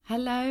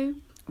Hello,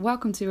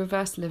 welcome to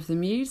Reversal of the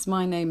Muse.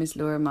 My name is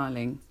Laura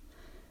Marling.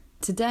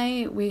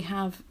 Today we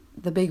have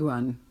the big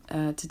one.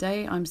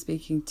 Today I'm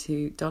speaking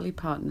to Dolly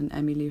Parton and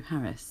Emmylou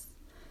Harris,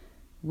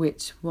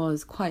 which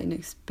was quite an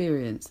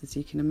experience, as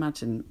you can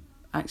imagine.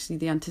 Actually,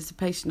 the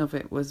anticipation of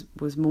it was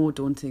more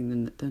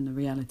daunting than the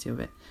reality of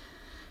it.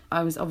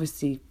 I was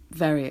obviously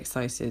very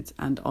excited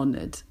and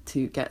honoured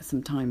to get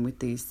some time with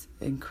these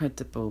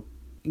incredible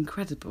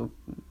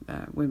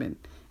women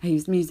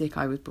whose music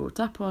I was brought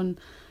up on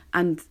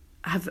and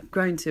have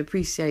grown to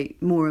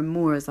appreciate more and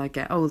more as I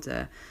get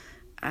older.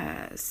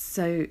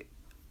 So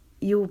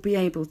you'll be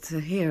able to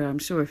hear, I'm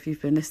sure if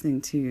you've been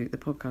listening to the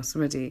podcast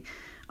already,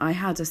 I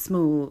had a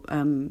small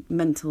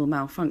mental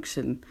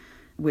malfunction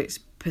which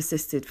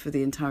persisted for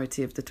the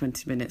entirety of the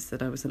 20 minutes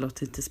that I was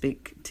allotted to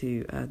speak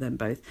to them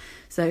both.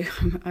 So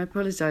I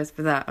apologise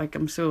for that.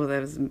 I'm sure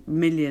there was a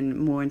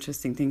million more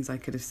interesting things I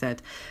could have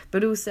said.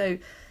 But also,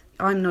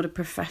 I'm not a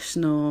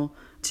professional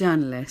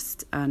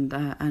journalist, and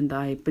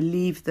I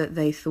believe that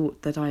they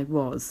thought that I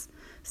was.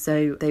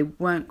 So they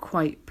weren't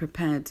quite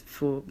prepared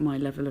for my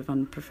level of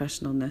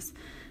unprofessionalness,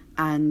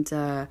 and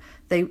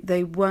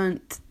they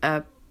weren't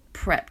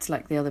prepped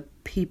like the other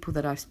people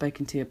that I've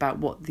spoken to about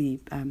what the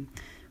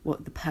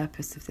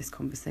purpose of this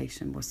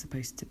conversation was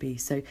supposed to be.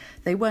 So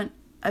they weren't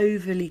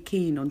overly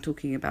keen on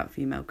talking about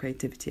female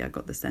creativity. I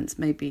got the sense,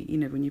 maybe,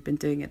 when you've been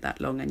doing it that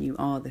long and you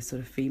are this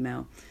sort of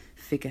female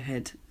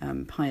figurehead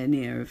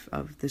pioneer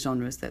of the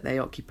genres that they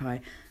occupy,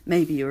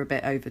 maybe you're a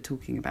bit over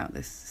talking about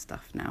this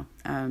stuff now,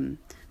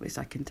 which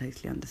I can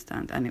totally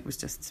understand. And it was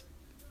just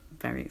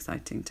very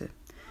exciting to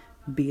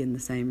be in the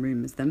same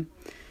room as them.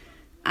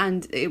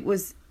 And it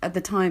was at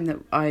the time that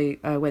I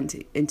went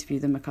to interview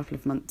them a couple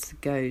of months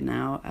ago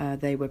now,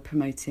 they were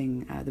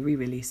promoting the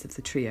re-release of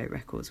the Trio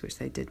records, which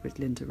they did with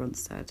Linda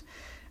Ronstadt.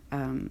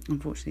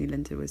 Unfortunately,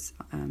 Linda was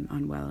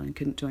unwell and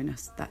couldn't join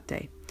us that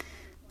day.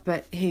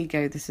 But here you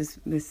go. This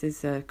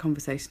is a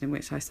conversation in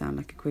which I sound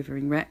like a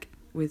quivering wreck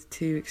with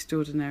two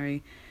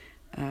extraordinary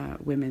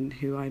women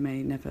who I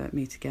may never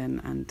meet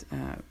again,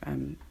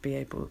 and be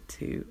able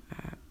to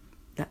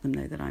let them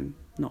know that I'm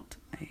not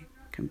a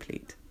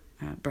complete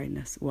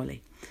brainless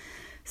Wally.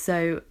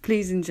 So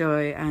please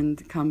enjoy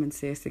and come and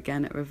see us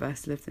again at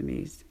Reversal of the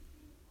Muse.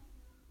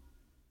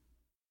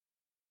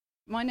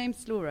 My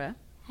name's Laura.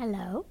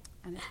 Hello.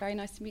 And it's very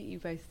nice to meet you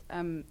both,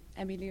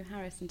 Emmylou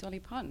Harris and Dolly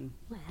Parton.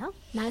 Well,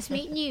 nice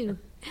meeting you.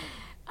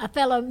 A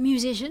fellow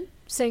musician,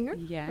 singer.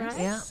 Yes.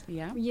 Right?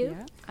 Yeah. You?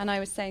 Yeah. And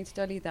I was saying to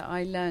Dolly that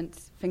I learnt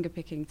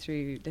fingerpicking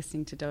through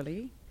listening to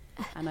Dolly,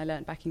 and I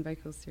learnt backing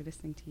vocals through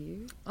listening to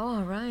you. Oh,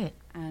 all right.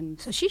 And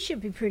so she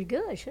should be pretty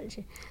good, shouldn't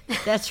she?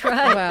 That's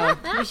right. Well,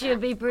 you should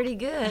be pretty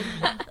good.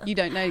 You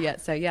don't know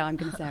yet, so yeah, I'm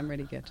going to say I'm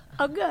really good.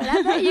 Oh, good.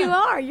 I bet you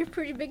are. You're a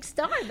pretty big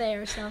star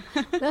there, so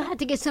we'll have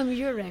to get some of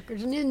your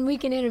records, and then we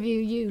can interview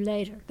you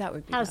later. That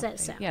would be How's lovely.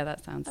 that sound? Yeah,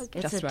 that sounds okay.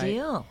 just it's a right.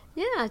 deal.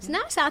 Yeah, it's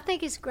nice. I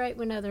think it's great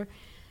when other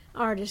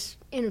artists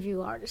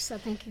interview artists. I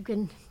think you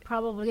can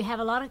probably have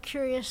a lot of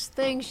curious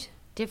things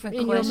Different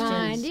in questions. your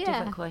mind. Yeah.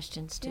 Different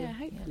questions, too. Yeah,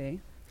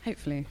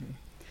 hopefully.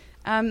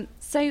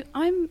 So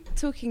I'm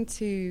talking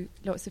to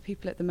lots of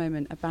people at the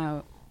moment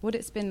about what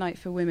it's been like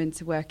for women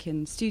to work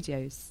in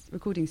studios,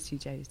 recording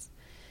studios,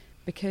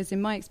 because in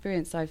my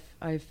experience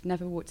I've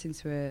never walked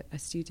into a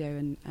studio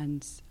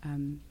and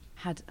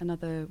had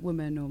another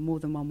woman or more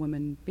than one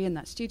woman be in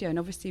that studio. And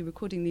obviously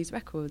recording these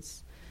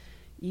records,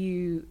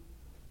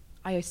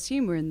 I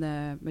assume were in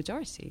the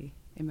majority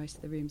in most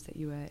of the rooms that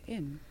you were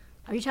in.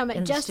 Are you talking about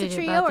In just the studio,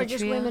 trio about or the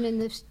just trio? women in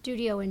the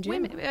studio in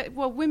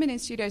general? Women in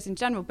studios in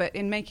general, but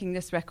in making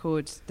this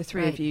record, the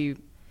three of Right. you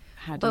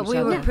had But each we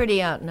other. were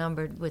pretty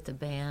outnumbered with the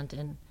band,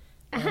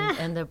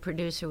 and the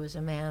producer was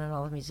a man and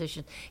all the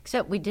musicians.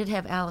 Except we did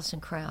have Alison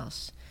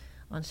Krauss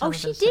on some Oh, of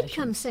she those did sessions.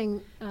 come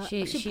sing.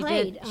 She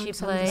played. Did. On She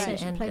some of the played,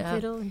 sessions, and played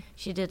fiddle. And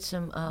she did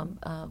some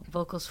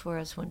vocals for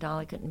us when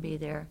Dolly couldn't be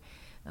there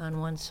on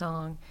one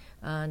song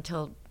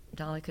until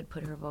Dolly could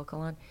put her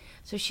vocal on.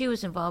 So she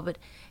was involved, but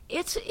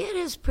it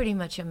is pretty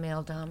much a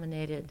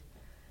male-dominated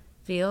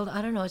field.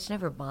 I don't know. It's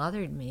never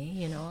bothered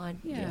me.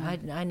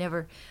 I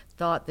never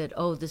thought that,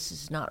 this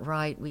is not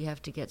right. We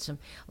have to get some,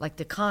 like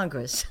the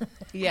Congress.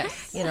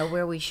 Yes.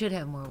 Where we should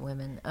have more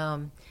women.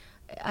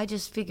 I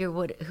just figure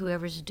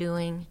whoever's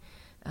doing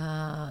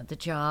the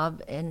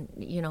job, and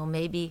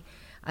maybe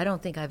I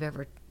don't think I've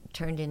ever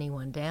turned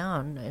anyone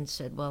down and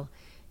said, well,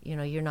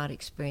 you're not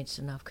experienced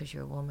enough because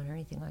you're a woman or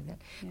anything like that.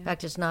 Yeah. In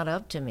fact, it's not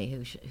up to me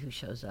who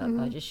shows up.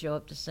 I just show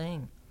up to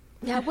sing.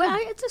 Yeah, well,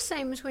 it's the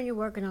same as when you're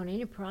working on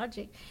any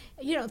project.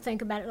 You don't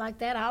think about it like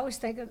that. I always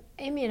think of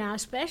Emmy and I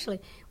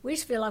especially. We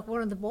just feel like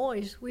one of the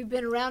boys. We've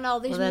been around all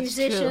these Well, that's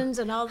musicians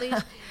true. and all these,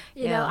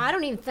 Yeah. I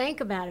don't even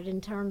think about it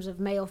in terms of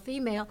male,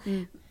 female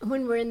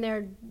when we're in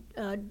there,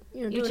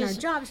 doing our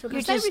jobs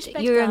because they respect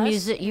us. You're a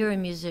musician. You're a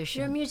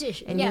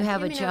musician. And yeah, you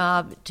have a Emmy and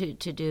I- job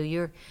to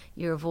do.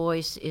 Your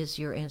voice is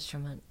your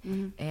instrument.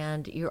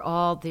 And you're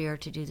all there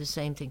to do the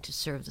same thing, to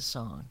serve the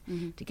song,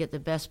 to get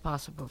the best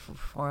possible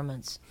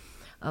performance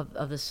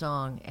of the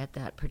song at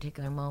that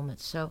particular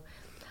moment. So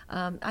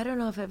I don't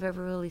know if I've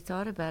ever really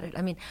thought about it.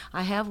 I mean,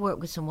 I have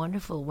worked with some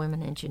wonderful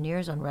women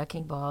engineers on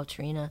Wrecking Ball.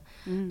 Trina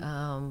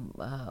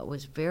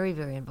was very,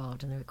 very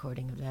involved in the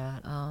recording of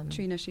that.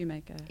 Trina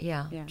Shoemaker.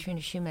 Yeah,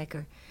 Trina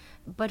Shoemaker.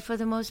 But for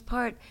the most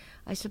part,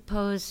 I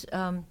suppose,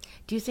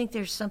 do you think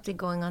there's something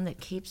going on that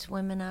keeps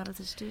women out of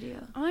the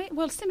studio?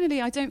 Well,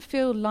 similarly, I don't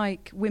feel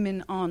like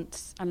women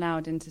aren't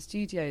allowed into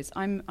studios.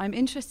 I'm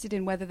interested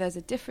in whether there's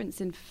a difference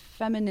in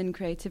feminine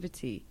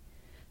creativity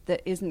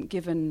that isn't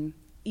given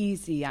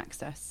easy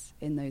access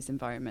in those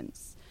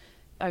environments.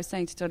 I was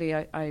saying to Dolly,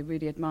 I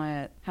really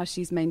admire how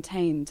she's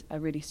maintained a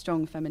really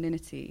strong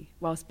femininity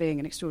whilst being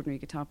an extraordinary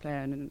guitar player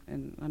and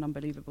an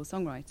unbelievable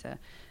songwriter.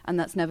 And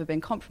that's never been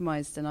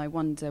compromised. And I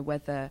wonder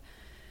whether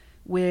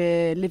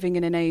we're living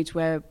in an age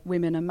where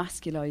women are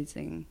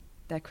masculising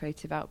their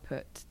creative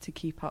output to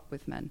keep up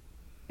with men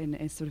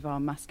in sort of our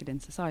masculine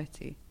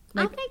society.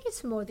 I think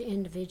it's more the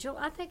individual.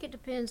 I think it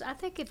depends. I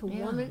think if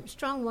a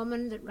strong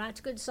woman that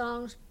writes good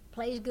songs,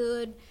 plays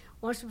good,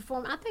 wants to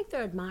perform, I think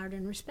they're admired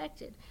and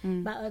respected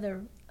by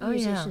other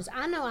musicians.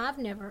 I know I've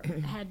never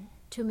had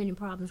too many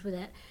problems with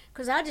that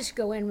because I just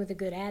go in with a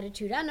good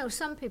attitude. I know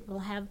some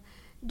people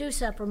do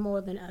suffer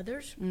more than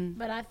others,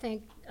 but I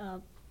think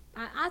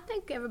I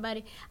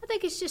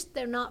think it's just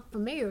they're not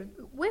familiar.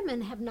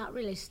 Women have not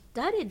really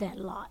studied that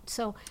a lot.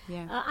 So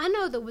I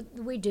know that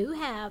we do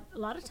have, a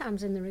lot of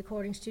times in the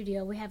recording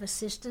studio, we have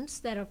assistants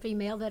that are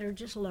female that are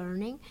just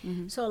learning.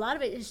 So a lot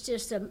of it is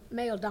just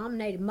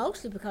male-dominated,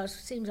 mostly because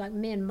it seems like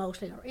men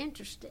mostly are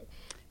interested.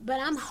 But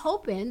I'm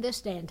hoping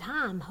this day and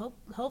time,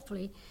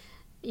 hopefully,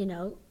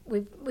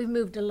 we've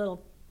moved a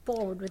little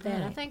forward with that.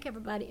 Right. I think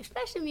everybody,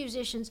 especially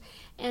musicians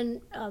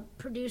and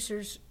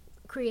producers,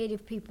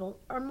 creative people,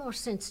 are more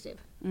sensitive,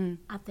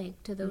 I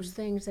think, to those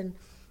things than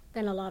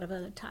a lot of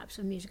other types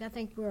of music. I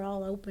think we're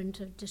all open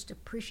to just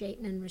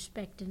appreciating and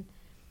respecting,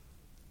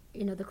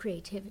 the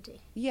creativity.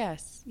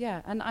 Yes,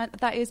 yeah, and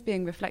that is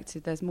being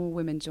reflected. There's more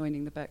women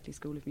joining the Berklee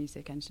School of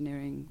Music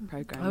Engineering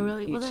program. Oh,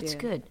 really? Well, year. That's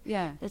good.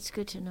 Yeah. That's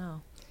good to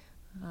know.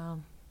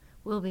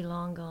 We'll be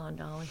long gone,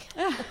 Dolly.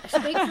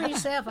 Speak for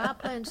yourself. I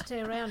plan to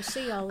stay around and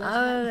see all this.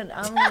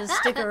 I'm going to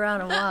stick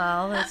around a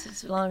while. That's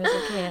as long as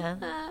I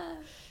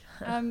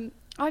can.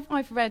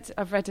 I've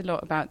read a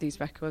lot about these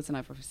records, and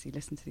I've obviously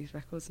listened to these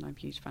records, and I'm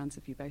huge fans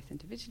of you both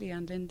individually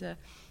and Linda.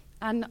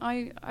 And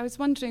I was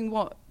wondering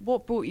what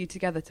brought you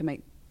together to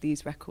make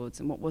these records,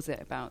 and what was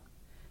it about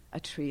a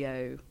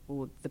trio,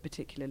 or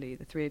particularly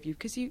the three of you?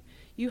 Because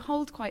you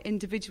hold quite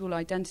individual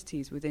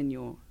identities within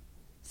your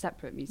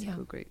separate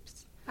musical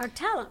groups. Our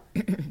talent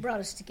brought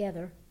us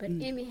together, but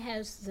Emmy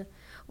has the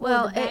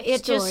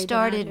it just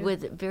started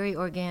with very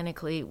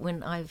organically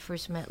when I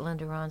first met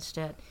Linda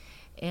Ronstadt,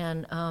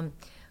 and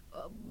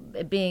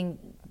being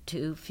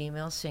two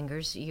female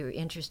singers, you're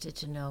interested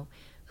to know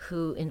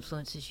who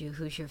influences you,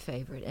 who's your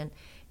favorite. And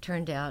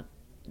turned out,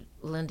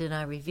 Linda and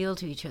I revealed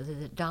to each other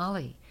that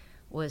Dolly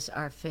was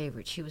our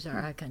favorite. She was our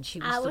icon. She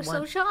was I the was one.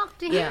 so shocked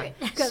to hear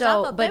it.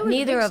 So, but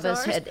neither of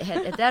us had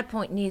at that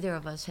point. Neither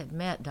of us had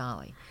met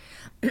Dolly,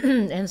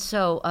 and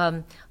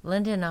so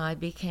Linda and I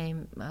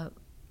became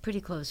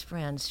pretty close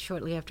friends.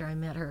 Shortly after I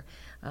met her,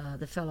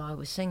 the fellow I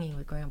was singing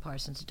with, Graham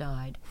Parsons,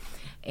 died,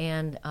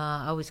 and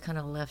I was kind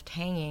of left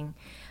hanging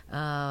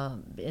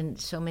in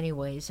so many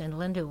ways. And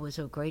Linda was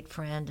a great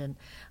friend,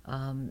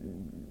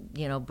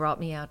 and brought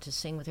me out to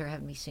sing with her,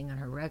 had me sing on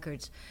her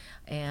records,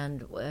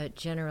 and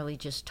generally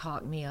just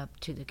talked me up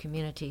to the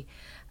community,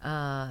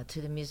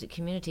 to the music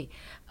community.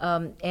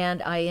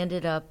 And I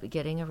ended up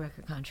getting a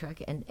record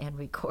contract and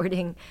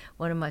recording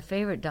one of my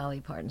favorite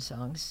Dolly Parton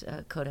songs,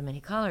 Coat of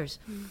Many Colors,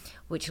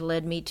 which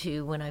led me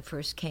to, when I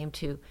first came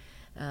to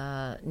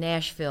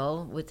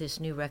Nashville with this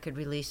new record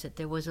release that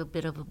there was a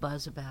bit of a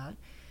buzz about.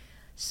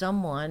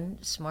 Someone,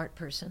 smart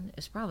person,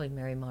 it's probably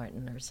Mary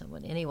Martin or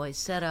someone, anyway,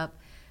 set up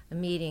a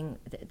meeting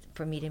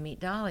for me to meet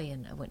Dolly,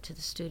 and I went to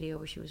the studio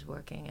where she was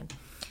working,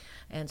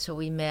 and so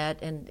we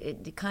met, and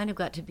it kind of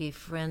got to be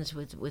friends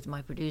with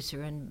my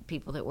producer and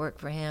people that work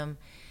for him.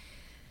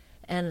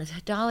 And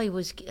Dolly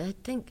was, I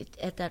think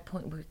at that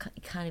point we were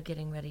kind of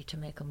getting ready to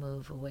make a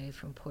move away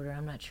from Porter.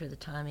 I'm not sure the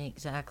timing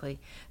exactly.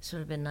 This would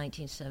have been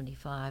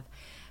 1975.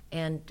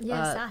 And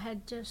yes, I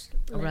had just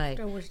left, right.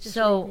 Or was just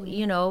so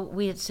leaving.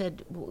 We had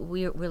said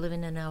we're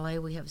living in LA.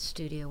 We have a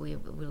studio. We're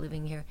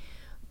living here.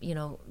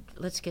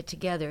 Let's get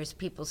together, as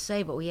people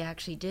say. But we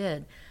actually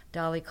did.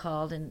 Dolly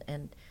called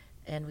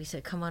and we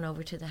said, come on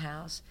over to the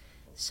house.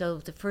 So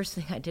the first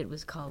thing I did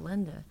was call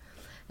Linda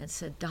and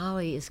said,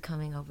 Dolly is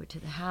coming over to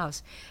the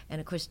house. And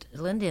of course,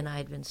 Linda and I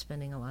had been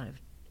spending a lot of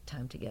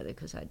time together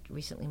because I'd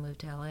recently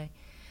moved to LA.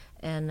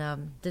 And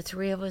the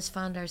three of us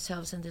found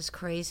ourselves in this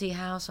crazy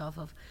house off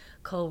of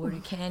Coldwater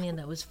Canyon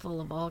that was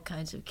full of all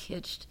kinds of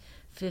kitsched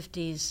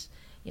 50s,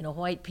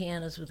 white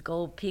pianos with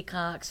gold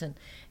peacocks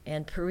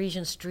and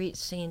Parisian street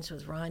scenes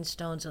with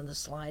rhinestones on the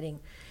sliding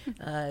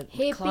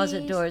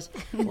closet doors.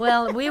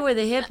 Well, we were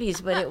the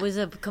hippies, but it was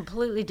a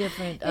completely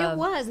different. It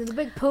was the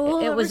big pool.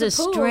 It was a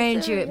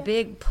stranger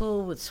big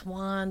pool with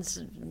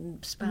swans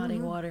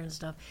spouting water and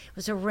stuff. It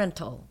was a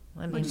rental.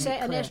 I mean, would you say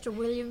an Esther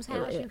Williams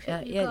house?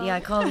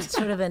 I called it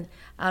sort of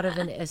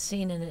a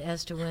scene in an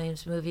Esther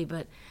Williams movie,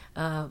 but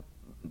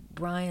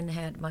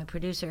Brian my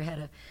producer had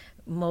a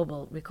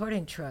mobile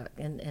recording truck,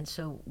 and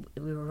so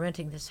we were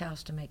renting this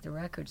house to make the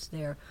records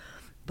there,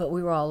 but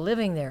we were all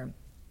living there.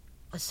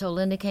 So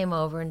Linda came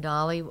over and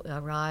Dolly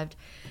arrived,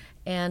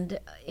 and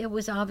it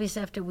was obvious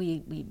after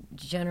we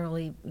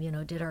generally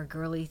did our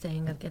girly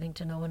thing of getting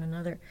to know one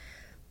another,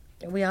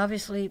 we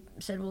obviously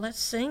said, well, let's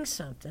sing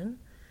something.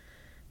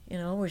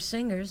 We're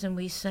singers, and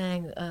we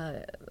sang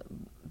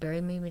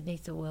Bury Me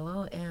Beneath the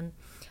Willow and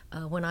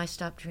When I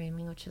Stopped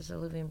Dreaming, which is a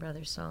Living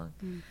Brothers song.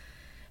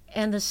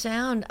 And the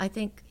sound, I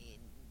think,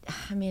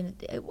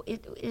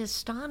 it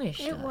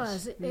astonished us. It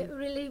was.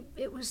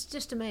 It was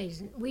just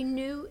amazing. We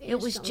knew it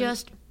was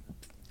just.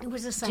 It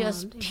was a sound.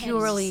 Just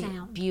purely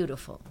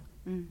beautiful.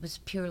 It was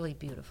purely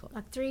beautiful.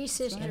 Like three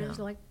sisters,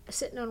 like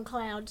sitting on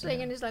clouds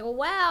singing. It's like,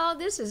 wow,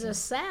 this is a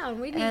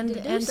sound. We need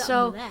to do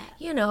something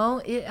with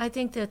that. I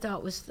think the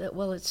thought was that,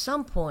 well, at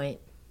some point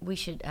we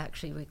should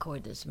actually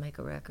record this, make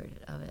a record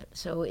of it.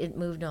 So it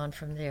moved on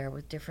from there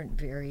with different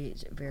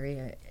various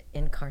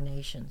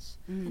incarnations.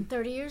 And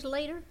 30 years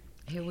later,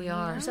 here we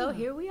are. So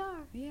here we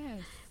are.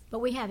 Yes. But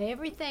we have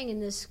everything in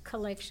this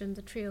collection,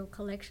 the trio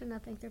collection, I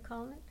think they're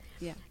calling it.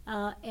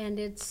 Yeah. And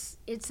it's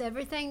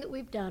everything that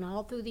we've done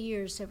all through the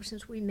years, ever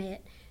since we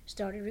met.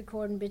 Started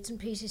recording bits and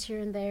pieces here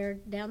and there,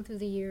 down through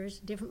the years,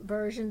 different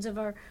versions of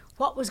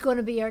what was going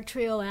to be our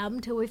trio album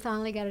until we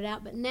finally got it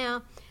out. But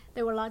now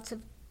there were lots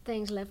of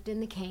things left in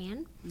the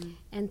can,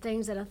 and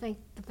things that I think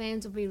the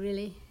fans will be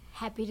really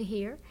happy to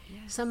hear.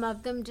 Yes. Some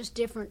of them just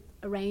different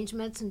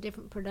arrangements and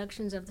different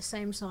productions of the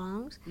same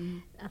songs.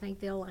 I think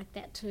they'll like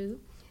that too.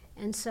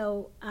 And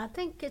so I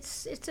think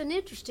it's an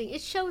interesting.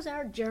 It shows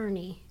our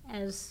journey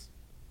as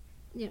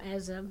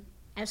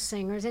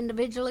singers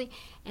individually,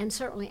 and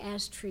certainly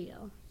as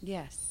trio.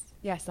 Yes.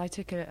 I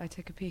took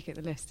a peek at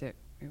the list. It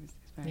was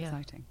very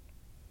exciting,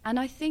 and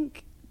I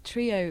think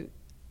trio,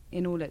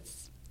 in all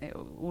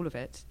of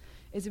it,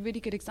 is a really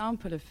good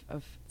example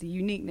of the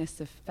uniqueness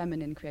of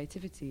feminine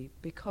creativity,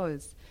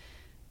 because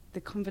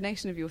the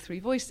combination of your three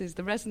voices,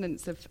 the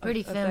resonance of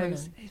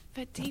those,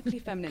 is deeply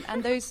feminine,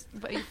 and those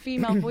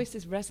female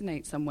voices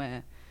resonate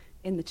somewhere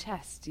in the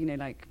chest.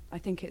 I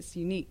think it's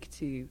unique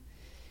to,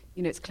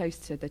 it's close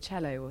to the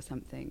cello or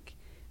something,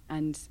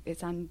 and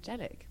it's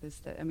angelic.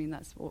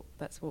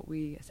 That's what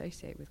we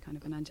associate with kind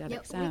of an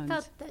angelic sound. We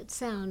thought that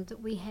sound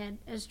that we had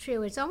as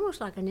trio, it's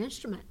almost like an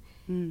instrument.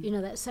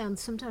 That sound.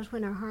 Sometimes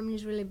when our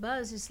harmonies really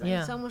buzz,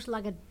 it's almost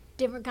like a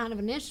different kind of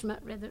an instrument,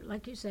 rather,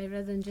 like you say,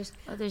 rather than just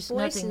there's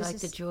voices. Nothing like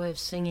the joy of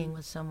singing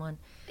with someone.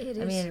 It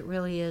is. It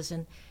really is,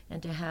 and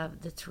to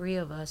have the three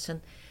of us,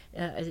 and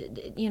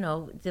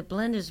the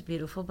blend is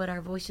beautiful, but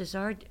our voices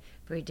are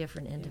very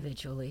different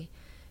individually,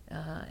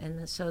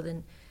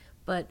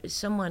 But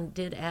someone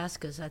did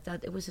ask us. I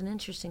thought it was an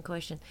interesting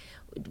question.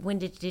 When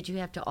did you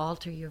have to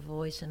alter your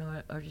voice in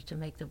order to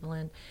make the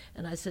blend?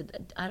 And I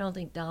said, I don't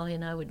think Dolly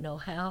and I would know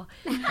how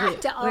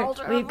to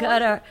alter.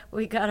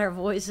 We got our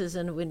voices,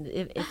 and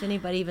if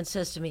anybody even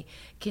says to me,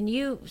 "Can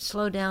you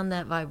slow down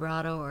that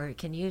vibrato?" or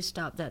 "Can you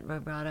stop that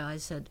vibrato?" I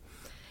said,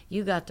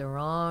 "You got the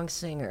wrong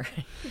singer.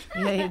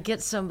 You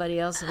get somebody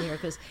else in here,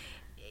 because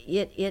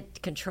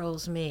it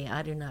controls me.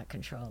 I do not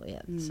control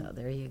it." So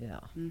there you go.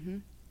 Mm-hmm.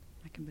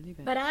 I can believe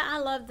it. But I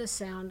love the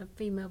sound of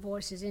female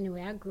voices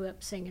anyway. I grew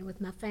up singing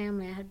with my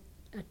family. I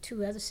had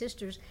two other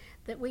sisters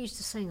that we used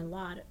to sing a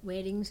lot at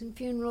weddings and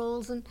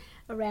funerals and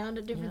around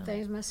at different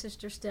things. My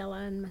sister Stella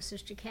and my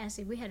sister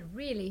Cassie. We had a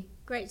really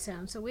great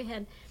sound. So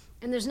and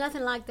there's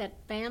nothing like that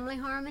family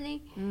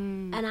harmony.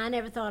 And I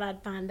never thought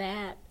I'd find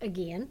that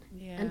again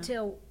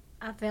until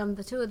I found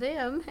the two of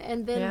them,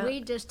 and then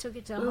we just took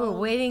it to a whole were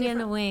waiting in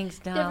the wings,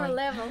 Dolly. Different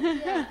level.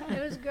 Yeah,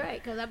 it was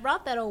great, because I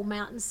brought that old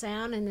mountain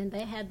sound, and then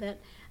they had that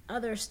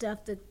other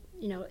stuff that,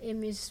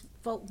 Emmy's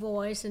folk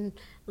voice and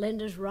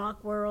Linda's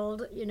rock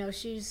world,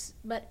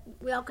 but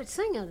we all could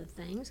sing other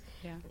things.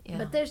 Yeah.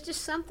 But there's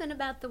just something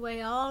about the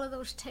way all of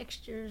those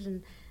textures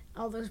and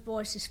all those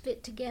voices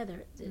fit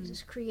together. It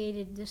just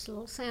created this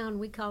little sound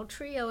we call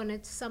trio, and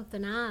it's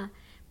something I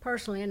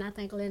personally, and I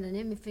think Linda and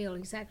Emmy feel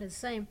exactly the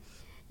same.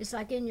 It's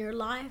like in your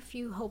life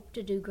you hope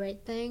to do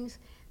great things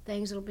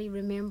that'll be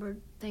remembered,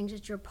 things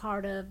that you're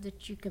part of,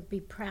 that you could be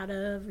proud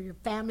of, or your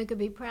family could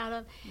be proud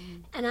of.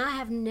 And I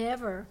have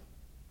never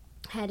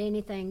had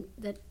anything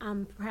that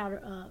I'm prouder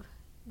of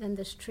than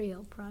this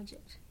trio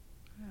project.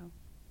 Wow.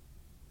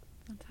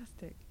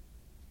 Fantastic.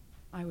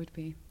 I would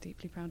be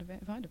deeply proud of it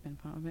if I'd have been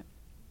part of it.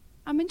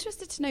 I'm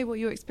interested to know what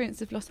your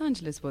experience of Los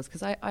Angeles was,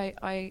 because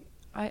I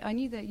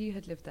knew that you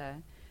had lived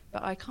there,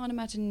 But I can't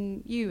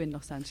imagine you in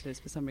Los Angeles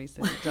for some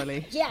reason,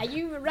 Dolly. Yeah,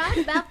 you were right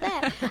about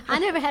that. I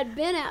never had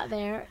been out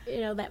there,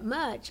 that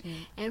much.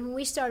 And when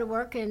we started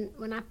working,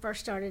 when I first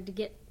started to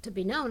get to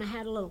be known, I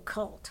had a little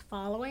cult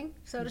following,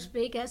 so to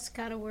speak. That's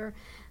kind of where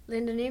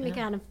Linda and Emmy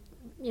kind of,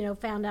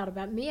 found out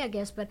about me, I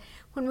guess. But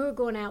when we were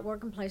going out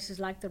working places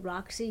like the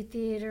Roxy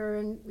Theater,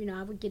 and,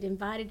 I would get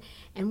invited,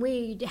 and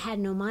we had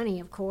no money,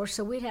 of course,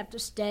 so we'd have to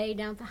stay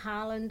down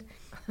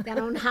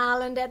on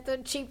Highland at the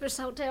cheapest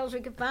hotels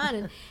we could find.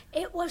 And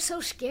it was so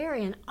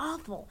scary and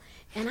awful.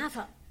 And I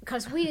thought,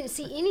 because we didn't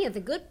see any of the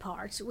good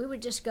parts, we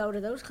would just go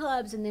to those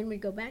clubs, and then we'd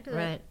go back to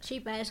that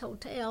cheap-ass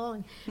hotel,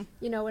 and,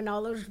 and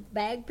all those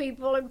bag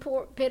people and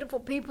poor,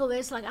 pitiful people.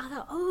 It's like, I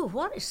thought, oh,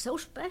 what is so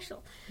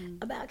special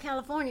about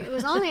California? It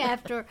was only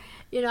after,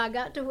 I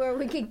got to where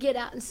we could get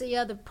out and see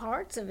other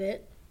parts of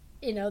it,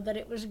 that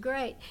it was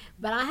great.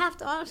 But I have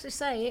to honestly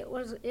say, it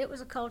was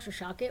a culture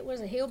shock. It was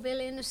a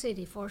hillbilly in the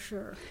city, for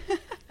sure.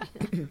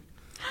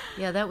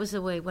 Yeah, that was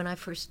the way when I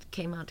first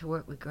came out to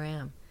work with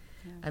Graham.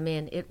 Yeah. I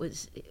mean,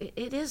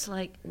 it is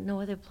like no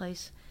other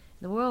place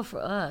in the world for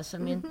us. I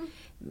mean,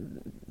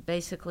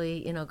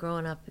 basically,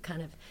 growing up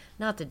kind of,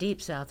 not the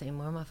deep South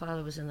anymore. My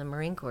father was in the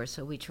Marine Corps,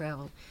 so we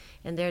traveled.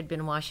 And there had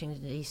been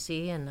Washington,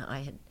 D.C., and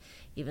I had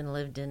even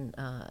lived in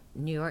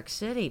New York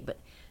City. But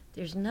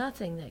there's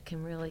nothing that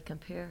can really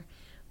compare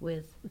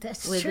with the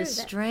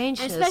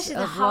strangeness especially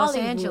of Los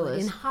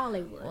Angeles. In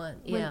Hollywood. Well,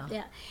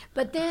 yeah.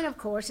 But then, of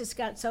course, it's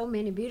got so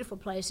many beautiful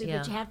places,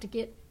 but you have to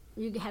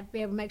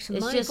be able to make some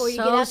money just before you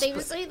get out to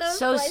even see those places.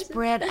 So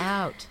spread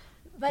out.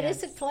 But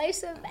it's a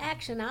place of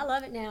action. I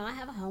love it now. I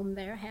have a home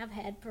there, have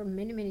had for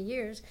many, many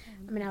years.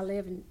 I mean, I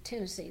live in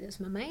Tennessee. That's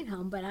my main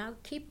home, but I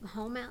keep a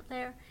home out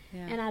there,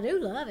 and I do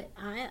love it.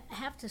 I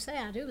have to say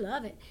I do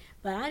love it.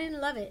 But I didn't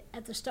love it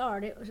at the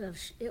start. It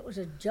was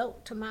a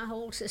jolt to my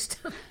whole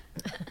system.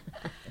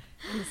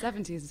 In the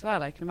 70s as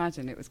well, I can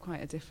imagine it was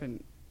quite a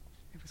different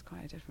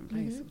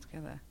place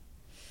altogether.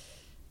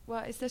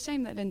 Well, it's a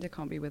shame that Linda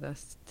can't be with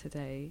us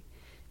today.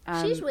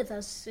 She's with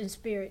us in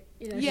spirit.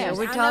 Yeah,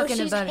 we're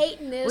talking about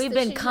it. We've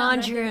been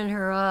conjuring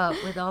her up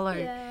with all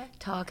our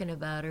talking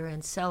about her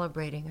and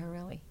celebrating her,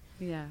 really.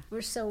 Yeah.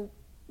 We're so,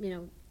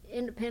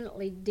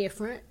 independently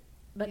different,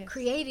 but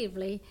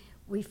creatively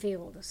we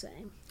feel the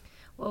same.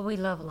 Well, we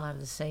love a lot of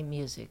the same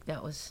music.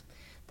 That was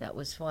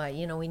why,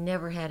 we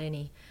never had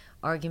any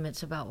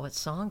arguments about what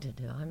song to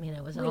do. I mean,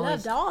 it was always... We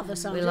loved all of the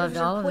songs. We loved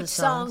all of the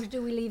songs. Which songs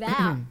do we leave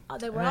out?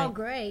 They were all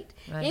great.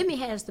 Right. Emmy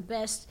has the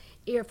best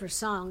ear for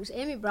songs.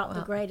 Emmy brought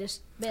the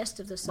best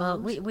of the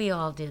songs. Well, we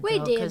all did, We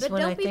though, did, but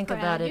when don't I be think proud.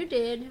 about it, you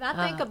did. If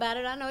I think about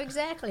it, I know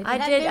exactly. If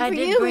I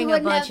did bring a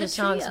bunch of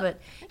songs,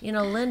 but,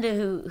 Linda,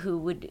 who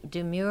would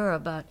demur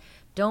about,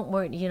 don't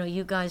worry,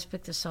 you guys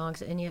pick the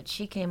songs, and yet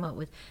she came up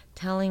with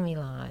Telling Me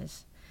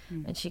Lies.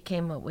 And she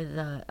came up with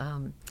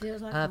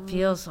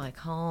Feels Like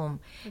Home,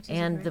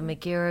 and the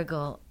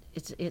McGarrigle.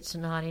 It's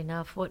Not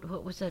Enough.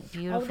 What was that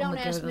beautiful don't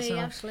McGarrigle ask me. song?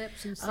 I've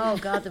slipped and Oh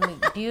God,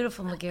 the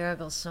beautiful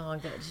McGarrigle song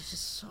that was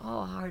just so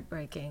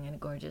heartbreaking and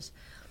gorgeous.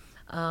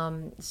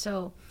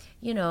 So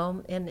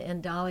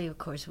and Dolly, of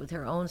course, with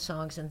her own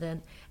songs, and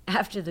then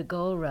after the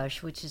Gold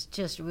Rush, which is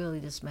just really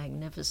this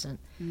magnificent.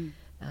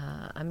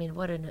 I mean,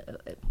 what a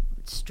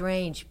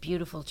strange,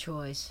 beautiful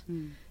choice.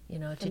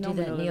 To do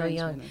that Neil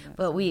Young,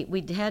 but we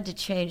had to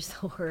change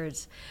the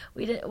words.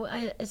 We did.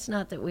 It's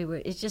not that we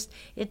were. It's just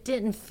it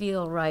didn't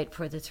feel right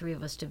for the three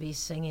of us to be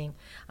singing.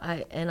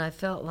 I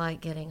felt like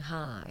getting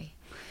high,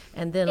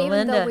 and then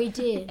Even though we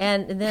did.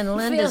 And then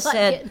Linda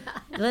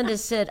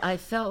said, I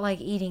felt like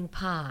eating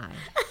pie,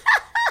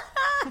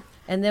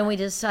 and then we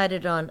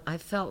decided on I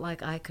felt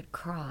like I could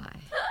cry.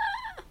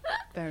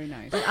 Very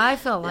nice. But I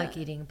felt like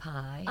eating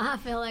pie. I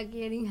felt like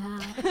getting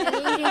high,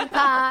 eating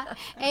pie,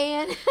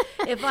 and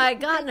if I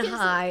had gotten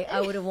high, I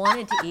would have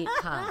wanted to eat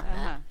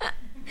pie.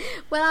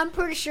 Well, I'm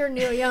pretty sure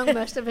Neil Young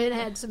must have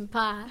had some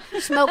pie,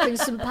 smoking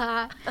some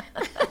pie.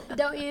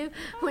 Don't you?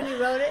 When he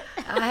wrote it,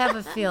 I have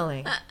a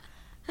feeling.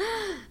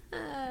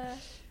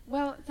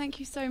 Well, thank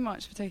you so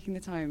much for taking the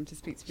time to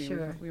speak to me.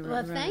 Sure.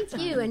 Well, thank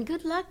you, and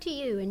good luck to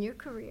you in your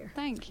career.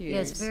 Thank you.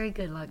 Yes, very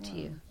good luck to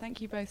you. Thank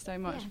you both so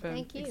much for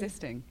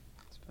existing.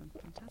 It's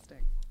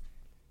fantastic.